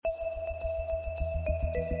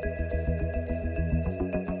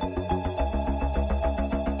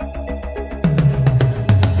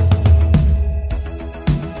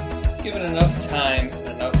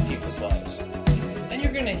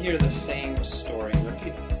hear the same story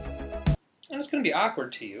repeated. And it's going to be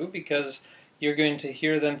awkward to you because you're going to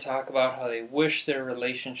hear them talk about how they wish their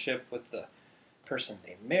relationship with the person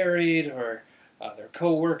they married or their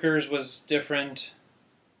co-workers was different.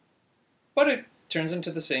 But it turns into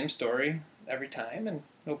the same story every time and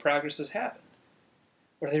no progress has happened.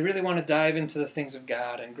 Or they really want to dive into the things of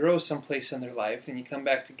God and grow someplace in their life, and you come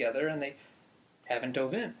back together and they haven't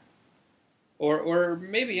dove in. Or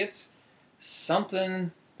maybe it's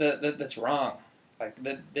something that's wrong. Like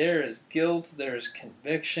that there is guilt, there is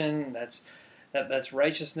conviction, that's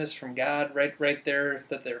righteousness from God right there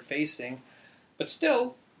that they're facing. But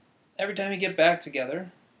still, every time you get back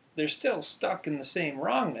together, they're still stuck in the same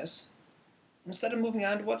wrongness instead of moving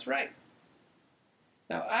on to what's right.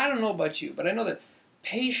 Now, I don't know about you, but I know that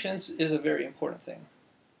patience is a very important thing.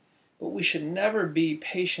 But we should never be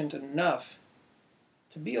patient enough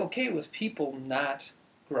to be okay with people not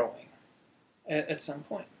growing at some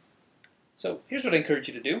point. So here's what I encourage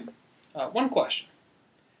you to do. One question.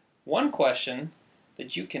 One question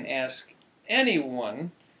that you can ask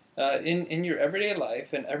anyone in your everyday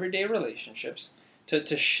life and everyday relationships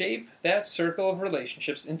to shape that circle of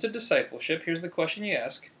relationships into discipleship. Here's the question you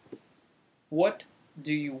ask. What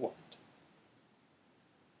do you want?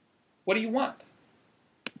 What do you want?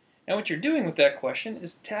 And what you're doing with that question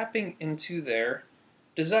is tapping into their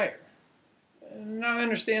desire. Now I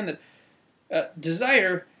understand that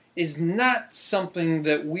desire is not something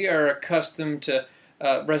that we are accustomed to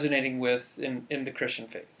resonating with in the Christian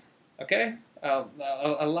faith. Okay?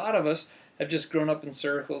 A lot of us have just grown up in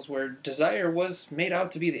circles where desire was made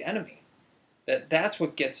out to be the enemy. That's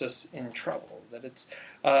what gets us in trouble. That it's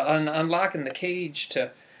unlocking the cage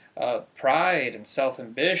to pride and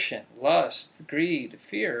self-ambition, lust, greed,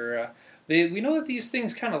 fear. We know that these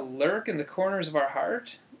things kind of lurk in the corners of our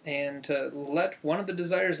heart, and to let one of the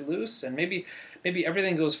desires loose, and maybe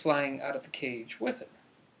everything goes flying out of the cage with it.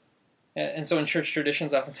 And so in church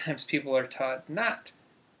traditions, oftentimes people are taught not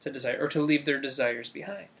to desire, or to leave their desires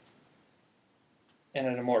behind. And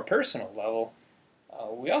at a more personal level,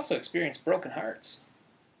 we also experience broken hearts.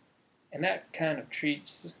 And that kind of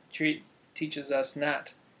teaches us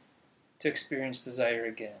not to experience desire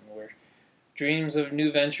again, where dreams of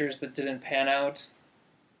new ventures that didn't pan out,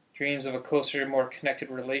 dreams of a closer, more connected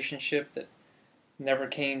relationship that never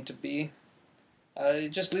came to be. It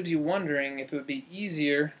just leaves you wondering if it would be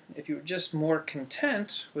easier if you were just more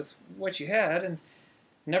content with what you had and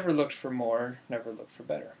never looked for more, never looked for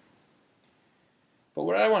better. But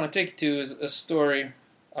what I want to take you to is a story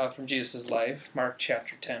from Jesus' life, Mark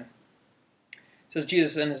chapter 10. It says,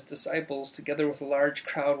 Jesus and his disciples, together with a large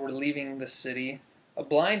crowd, were leaving the city. A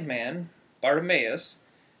blind man, Bartimaeus,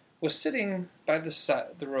 was sitting by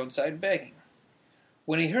the roadside begging.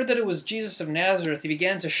 When he heard that it was Jesus of Nazareth, he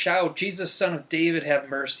began to shout, "Jesus, Son of David, have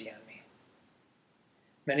mercy on me."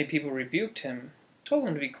 Many people rebuked him, told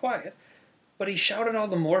him to be quiet, but he shouted all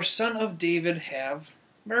the more, "Son of David, have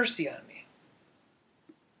mercy on me."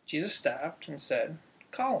 Jesus stopped and said,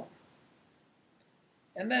 "Call him."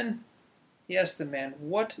 And then he asked the man,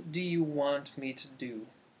 "What do you want me to do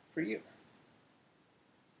for you?"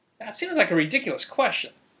 That seems like a ridiculous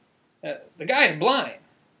question. The guy's blind,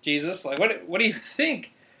 Jesus. Like, what do you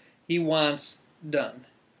think he wants done?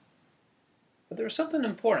 But there was something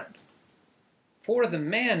important for the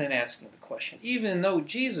man in asking the question. Even though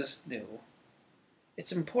Jesus knew,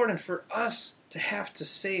 it's important for us to have to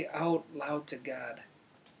say out loud to God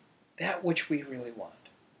that which we really want.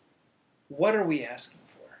 What are we asking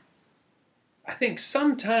for? I think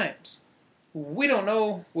sometimes we don't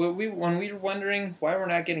know when we're wondering why we're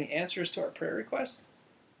not getting answers to our prayer requests.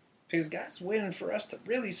 Because God's waiting for us to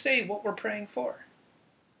really say what we're praying for.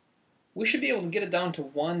 We should be able to get it down to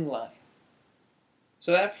one line.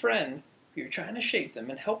 So that friend, if you're trying to shape them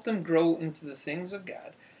and help them grow into the things of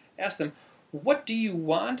God, ask them, what do you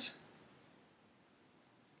want?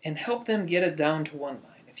 And help them get it down to one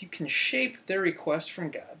line. If you can shape their request from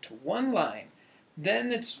God to one line,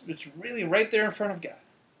 then it's really right there in front of God.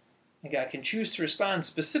 And God can choose to respond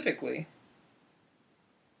specifically.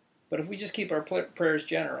 But if we just keep our prayers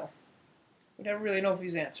general, we never really know if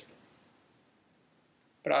he's answered it.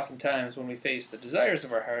 But oftentimes when we face the desires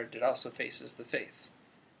of our heart, it also faces the faith.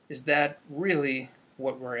 Is that really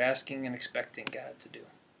what we're asking and expecting God to do?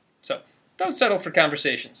 So don't settle for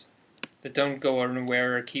conversations that don't go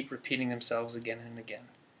anywhere or keep repeating themselves again and again.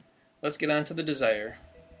 Let's get on to the desire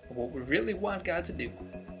of what we really want God to do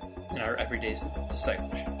in our everyday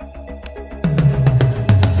discipleship.